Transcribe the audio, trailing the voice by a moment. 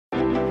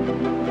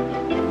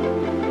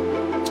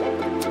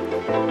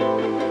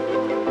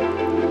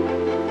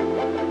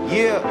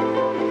Yeah.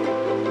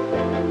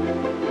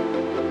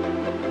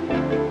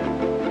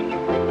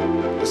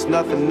 It's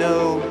nothing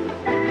new.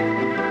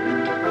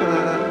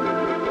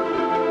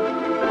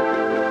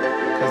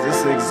 Cause this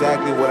is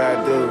exactly what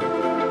I do.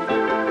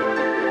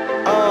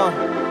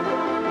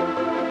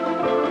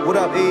 What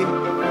up, E?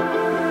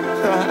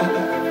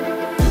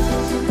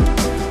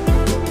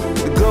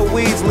 The good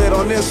weed's lit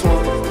on this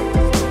one.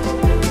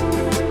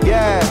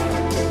 Yeah.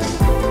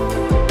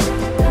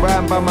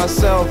 Riding by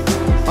myself.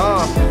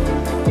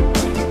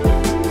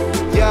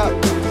 Yeah.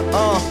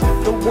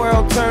 The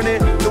world turning,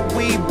 the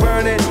weed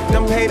burning,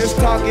 them haters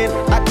talking,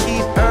 I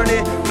keep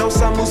earning. Know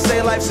some who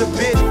say life's a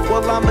bitch,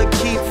 well I'ma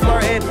keep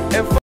flirting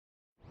and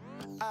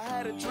I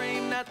had a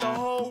dream that the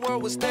whole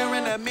world was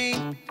staring at me.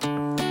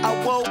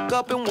 I woke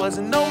up and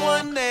wasn't no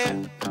one there.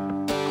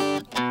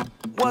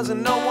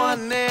 Wasn't no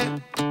one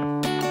there.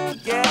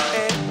 Yeah.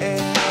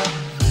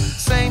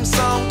 Same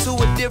song to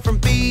a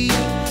different beat.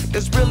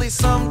 There's really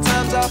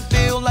sometimes I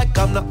feel like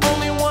I'm the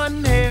only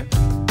one here.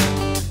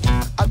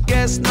 I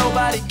guess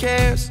nobody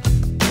cares.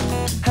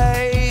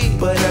 Hey,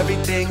 but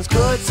everything's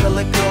good till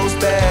it goes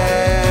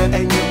bad.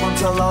 And you won't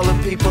tell all the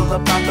people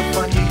about the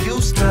fun you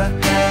used to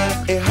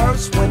have. It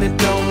hurts when it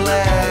don't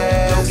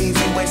last. No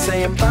easy way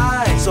saying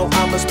bye, so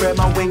I'ma spread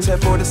my wings,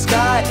 head for the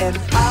sky. And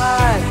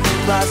I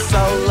fly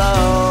so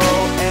low,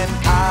 and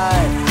I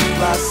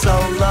fly so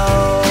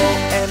low,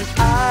 and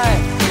I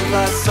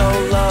fly so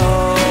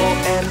low,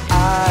 and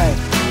I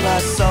fly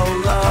so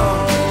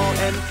low,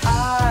 and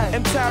I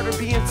am tired of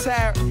being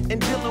tired and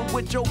dealing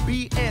with your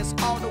BS,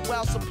 all the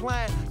while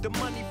supplying the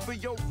money for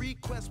your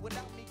request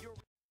without me.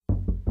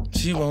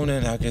 She want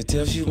it, I can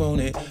tell she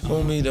want it.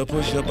 Want me to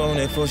push up on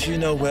it, for she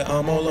know where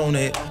I'm all on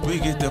it. We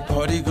get the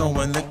party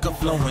going, liquor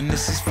flowing,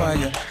 this is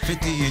fire.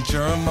 50 and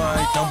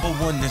Jeremiah,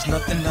 #1, there's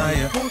nothing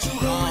higher. Won't you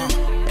come?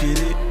 Get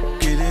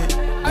it,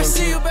 I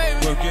see you,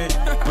 baby. Work it,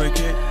 break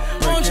it,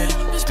 Won't you break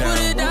it, just down,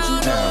 put it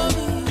down, down.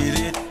 Get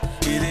it,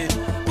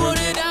 put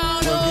it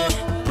down,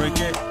 break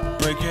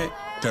it,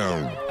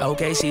 down.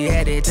 Okay, she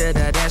headed to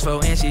the dance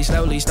floor and she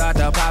slowly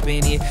started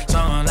popping it.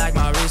 Something like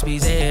my wrist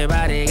piece,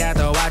 everybody got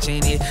to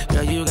watching it.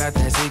 Girl, you got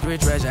that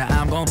secret treasure,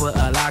 I'm gon' put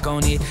a lock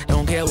on it.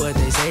 Don't care what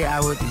they say, I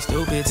would be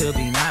stupid to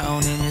be not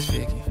owning this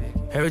Vicky.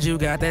 Heard you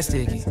got that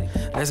sticky.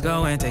 Let's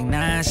go and take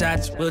 9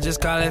 shots, we'll just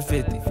call it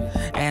 50.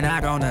 And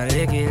I gonna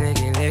lick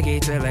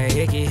it till a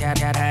hickey. Had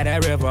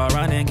that river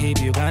running, keep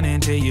you gunning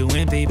till you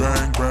empty.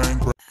 Bang, bang,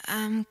 bang.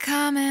 I'm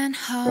coming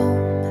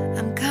home,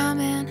 I'm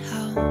coming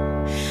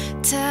home.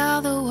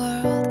 Tell the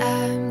world